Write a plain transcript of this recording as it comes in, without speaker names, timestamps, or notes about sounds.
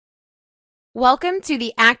Welcome to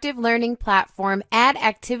the Active Learning Platform Add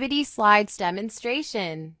Activity Slides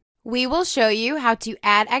demonstration. We will show you how to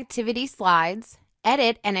add activity slides,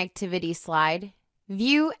 edit an activity slide,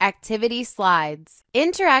 view activity slides.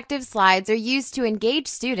 Interactive slides are used to engage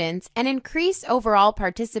students and increase overall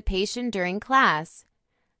participation during class.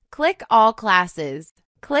 Click All Classes.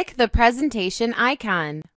 Click the presentation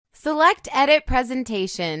icon. Select Edit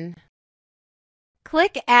Presentation.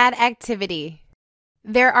 Click Add Activity.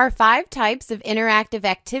 There are 5 types of interactive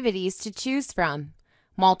activities to choose from: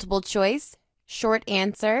 multiple choice, short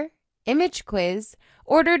answer, image quiz,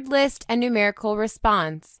 ordered list, and numerical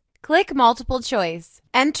response. Click multiple choice.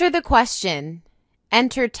 Enter the question.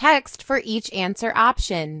 Enter text for each answer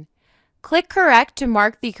option. Click correct to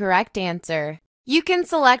mark the correct answer. You can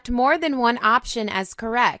select more than one option as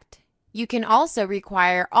correct. You can also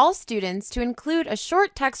require all students to include a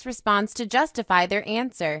short text response to justify their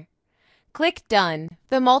answer. Click Done.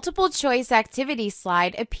 The multiple choice activity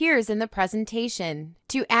slide appears in the presentation.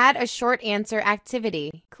 To add a short answer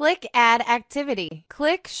activity, click Add Activity.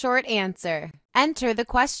 Click Short Answer. Enter the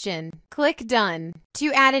question. Click Done.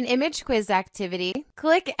 To add an image quiz activity,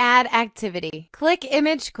 click Add Activity. Click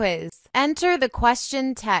Image Quiz. Enter the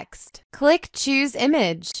question text. Click Choose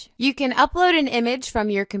Image. You can upload an image from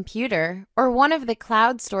your computer or one of the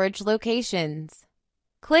cloud storage locations.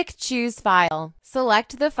 Click Choose File.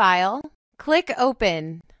 Select the file. Click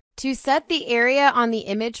Open. To set the area on the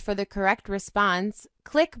image for the correct response,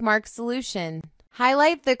 click Mark Solution.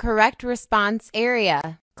 Highlight the correct response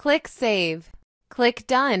area. Click Save. Click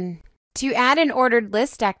Done. To add an ordered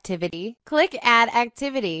list activity, click Add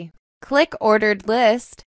Activity. Click Ordered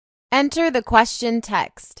List. Enter the question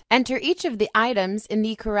text. Enter each of the items in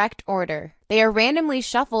the correct order. They are randomly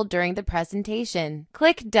shuffled during the presentation.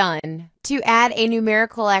 Click Done. To add a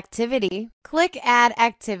numerical activity, click Add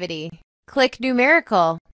Activity. Click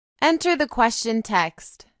Numerical. Enter the question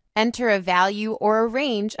text. Enter a value or a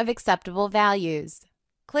range of acceptable values.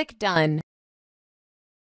 Click Done.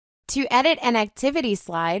 To edit an activity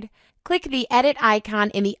slide, click the Edit icon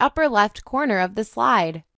in the upper left corner of the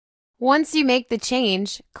slide. Once you make the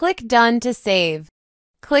change, click Done to save.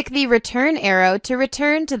 Click the Return arrow to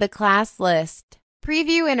return to the class list.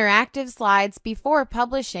 Preview interactive slides before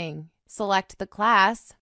publishing. Select the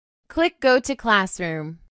class. Click Go to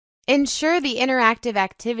Classroom. Ensure the interactive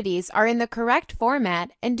activities are in the correct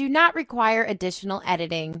format and do not require additional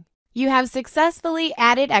editing. You have successfully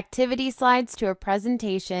added activity slides to a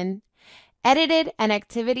presentation, edited an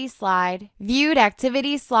activity slide, viewed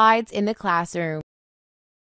activity slides in the classroom.